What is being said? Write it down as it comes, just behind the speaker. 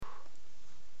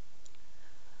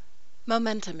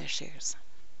Momentum issues.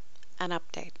 An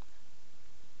update.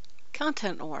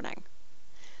 Content warning.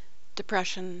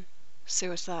 Depression,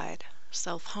 suicide,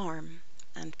 self-harm,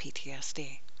 and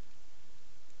PTSD.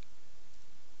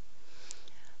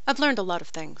 I've learned a lot of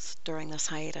things during this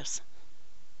hiatus.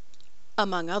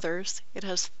 Among others, it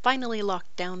has finally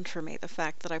locked down for me the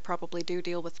fact that I probably do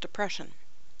deal with depression.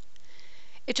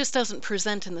 It just doesn't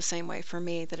present in the same way for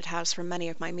me that it has for many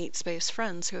of my meat space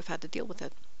friends who have had to deal with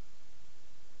it.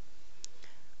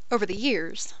 Over the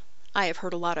years, I have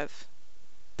heard a lot of,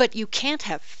 "But you can't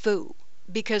have foo,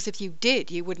 because if you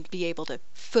did, you wouldn't be able to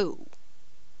foo."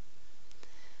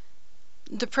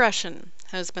 Depression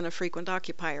has been a frequent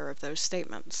occupier of those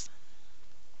statements.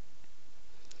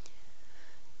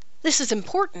 This is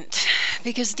important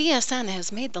because DSN has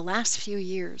made the last few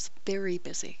years very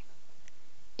busy.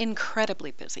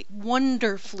 Incredibly busy.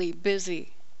 Wonderfully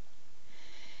busy.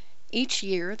 Each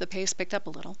year, the pace picked up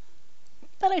a little,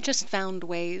 but I just found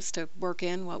ways to work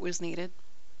in what was needed.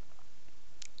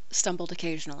 Stumbled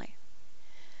occasionally.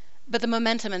 But the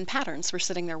momentum and patterns were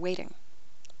sitting there waiting.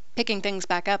 Picking things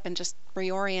back up and just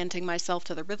reorienting myself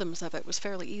to the rhythms of it was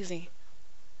fairly easy.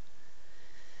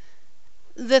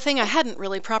 The thing I hadn't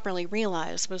really properly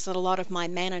realized was that a lot of my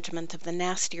management of the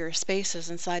nastier spaces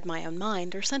inside my own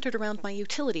mind are centered around my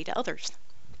utility to others.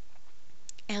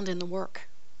 And in the work.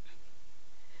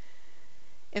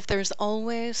 If there's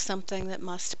always something that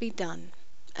must be done,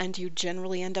 and you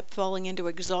generally end up falling into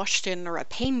exhaustion or a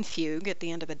pain fugue at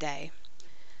the end of a day,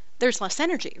 there's less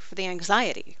energy for the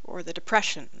anxiety or the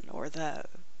depression or the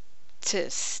to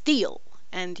steal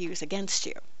and use against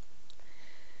you.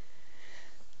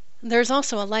 There's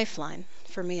also a lifeline,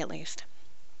 for me at least,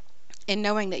 in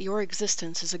knowing that your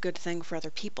existence is a good thing for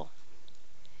other people.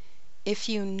 If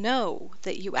you know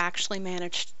that you actually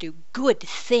manage to do good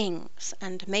things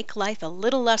and make life a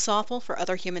little less awful for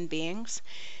other human beings,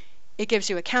 it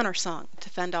gives you a countersong to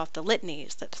fend off the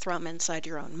litanies that thrum inside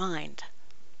your own mind.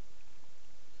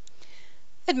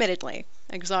 Admittedly,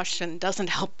 exhaustion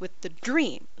doesn't help with the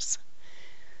dreams,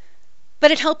 but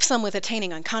it helps some with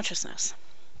attaining unconsciousness,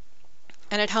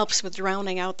 and it helps with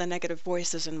drowning out the negative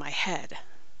voices in my head.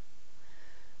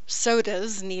 So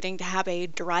does needing to have a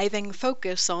driving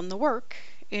focus on the work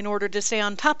in order to stay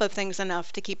on top of things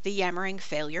enough to keep the yammering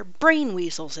failure brain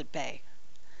weasels at bay.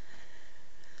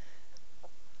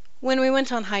 When we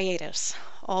went on hiatus,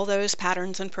 all those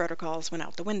patterns and protocols went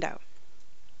out the window.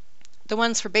 The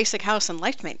ones for basic house and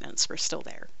life maintenance were still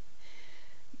there,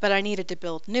 but I needed to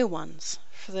build new ones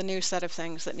for the new set of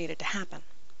things that needed to happen.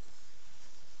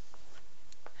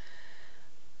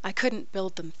 I couldn't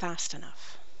build them fast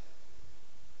enough.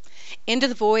 Into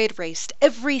the void raced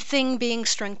everything being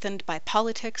strengthened by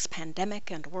politics, pandemic,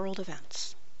 and world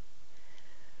events.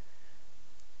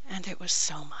 And it was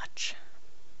so much.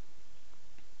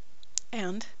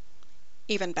 And,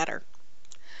 even better,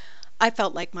 I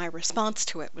felt like my response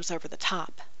to it was over the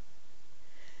top.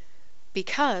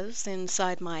 Because,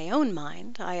 inside my own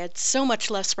mind, I had so much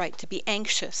less right to be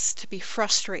anxious, to be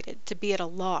frustrated, to be at a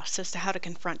loss as to how to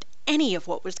confront any of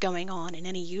what was going on in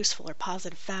any useful or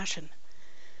positive fashion.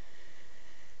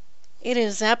 It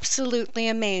is absolutely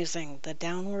amazing the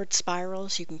downward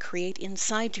spirals you can create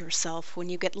inside yourself when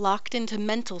you get locked into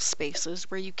mental spaces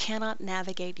where you cannot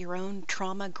navigate your own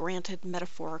trauma-granted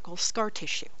metaphorical scar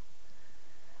tissue.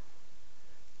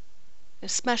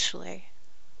 Especially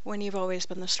when you've always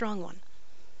been the strong one,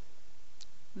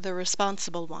 the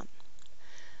responsible one,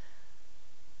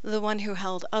 the one who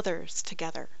held others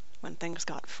together when things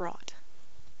got fraught.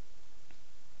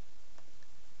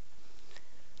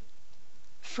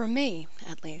 For me,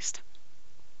 at least,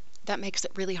 that makes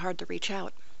it really hard to reach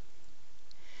out.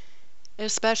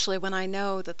 Especially when I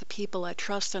know that the people I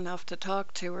trust enough to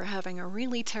talk to are having a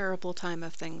really terrible time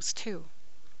of things too.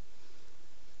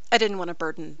 I didn't want to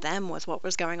burden them with what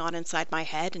was going on inside my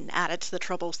head and add it to the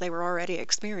troubles they were already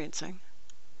experiencing.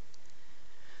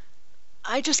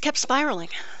 I just kept spiraling,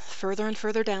 further and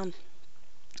further down,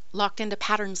 locked into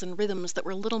patterns and rhythms that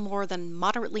were little more than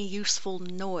moderately useful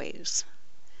noise,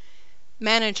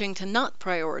 managing to not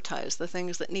prioritize the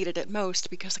things that needed it most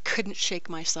because I couldn't shake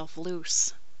myself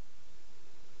loose.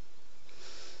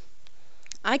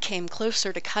 I came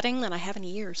closer to cutting than I have in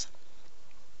years.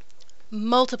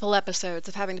 Multiple episodes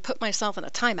of having to put myself in a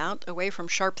timeout away from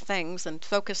sharp things and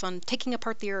focus on taking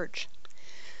apart the urge.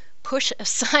 Push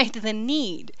aside the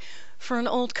need for an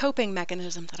old coping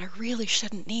mechanism that I really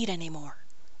shouldn't need anymore.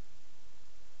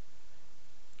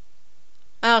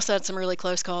 I also had some really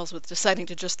close calls with deciding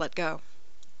to just let go,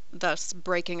 thus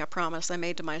breaking a promise I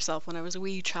made to myself when I was a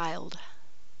wee child.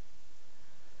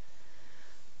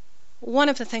 One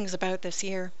of the things about this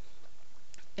year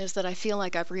is that I feel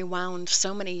like I've rewound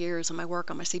so many years of my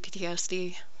work on my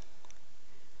CPTSD,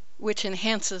 which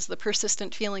enhances the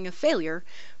persistent feeling of failure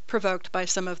provoked by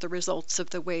some of the results of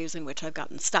the ways in which I've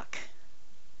gotten stuck.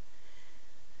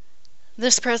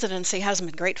 This presidency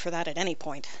hasn't been great for that at any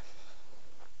point.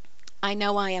 I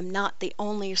know I am not the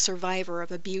only survivor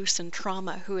of abuse and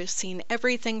trauma who has seen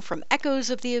everything from echoes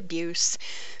of the abuse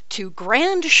to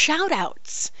grand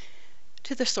shout-outs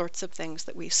to the sorts of things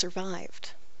that we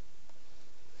survived.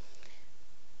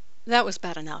 That was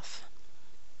bad enough.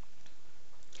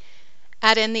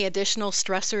 Add in the additional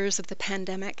stressors of the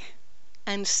pandemic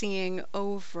and seeing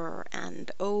over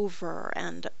and over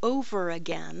and over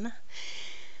again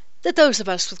that those of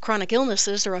us with chronic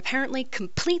illnesses are apparently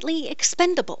completely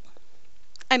expendable.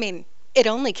 I mean, it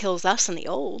only kills us and the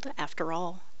old, after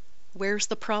all. Where's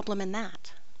the problem in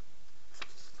that?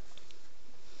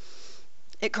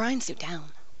 It grinds you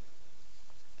down.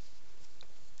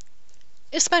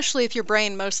 Especially if your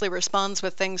brain mostly responds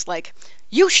with things like,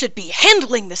 "You should be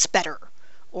handling this better,"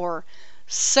 or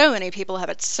 "So many people have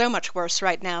it so much worse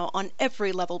right now on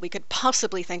every level we could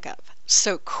possibly think of,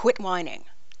 so quit whining."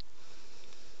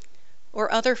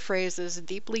 Or other phrases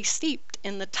deeply steeped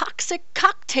in the toxic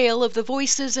cocktail of the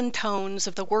voices and tones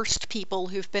of the worst people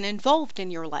who've been involved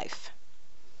in your life.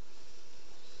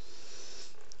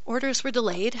 Orders were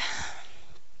delayed.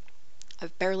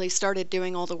 I've barely started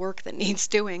doing all the work that needs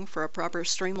doing for a proper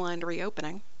streamlined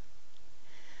reopening.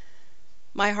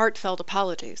 My heartfelt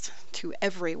apologies to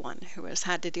everyone who has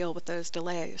had to deal with those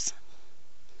delays.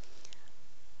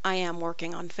 I am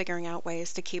working on figuring out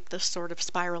ways to keep this sort of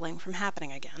spiraling from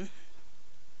happening again.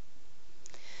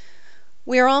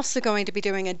 We are also going to be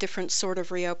doing a different sort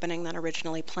of reopening than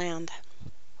originally planned.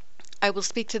 I will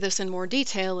speak to this in more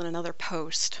detail in another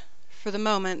post. For the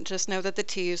moment, just know that the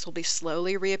teas will be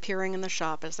slowly reappearing in the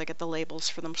shop as I get the labels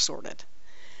for them sorted.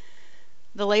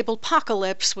 The label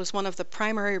Apocalypse was one of the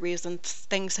primary reasons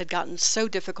things had gotten so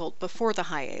difficult before the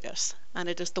hiatus, and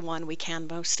it is the one we can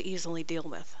most easily deal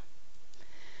with.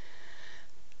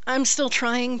 I'm still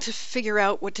trying to figure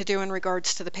out what to do in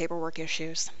regards to the paperwork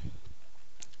issues.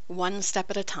 One step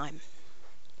at a time.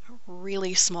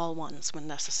 Really small ones when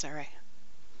necessary.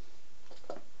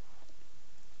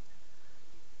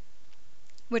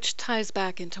 Which ties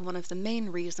back into one of the main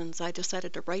reasons I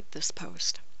decided to write this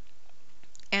post,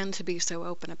 and to be so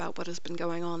open about what has been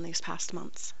going on these past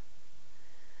months.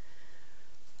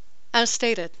 As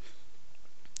stated,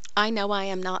 I know I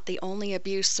am not the only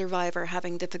abuse survivor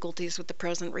having difficulties with the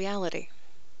present reality.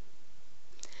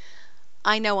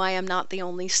 I know I am not the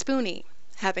only spoonie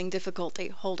having difficulty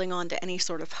holding on to any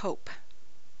sort of hope.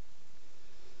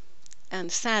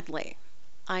 And sadly,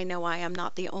 I know I am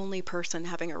not the only person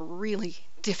having a really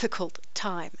difficult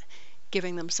time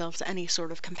giving themselves any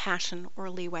sort of compassion or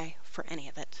leeway for any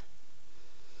of it.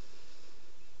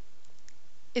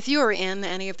 If you are in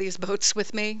any of these boats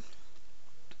with me,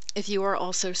 if you are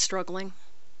also struggling,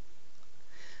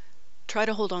 try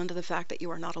to hold on to the fact that you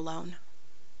are not alone.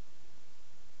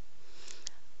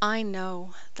 I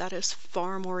know that is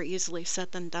far more easily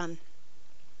said than done.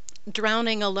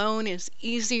 Drowning alone is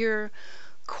easier,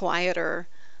 quieter,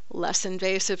 less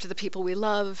invasive to the people we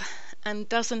love, and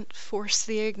doesn't force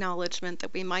the acknowledgement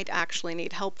that we might actually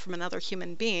need help from another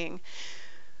human being,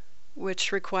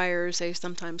 which requires a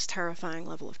sometimes terrifying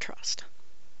level of trust.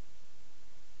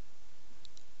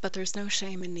 But there's no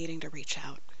shame in needing to reach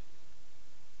out.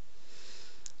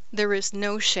 There is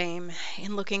no shame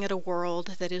in looking at a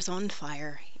world that is on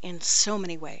fire in so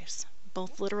many ways,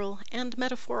 both literal and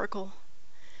metaphorical,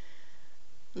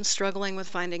 and struggling with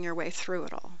finding your way through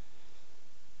it all.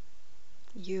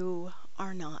 You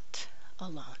are not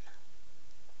alone.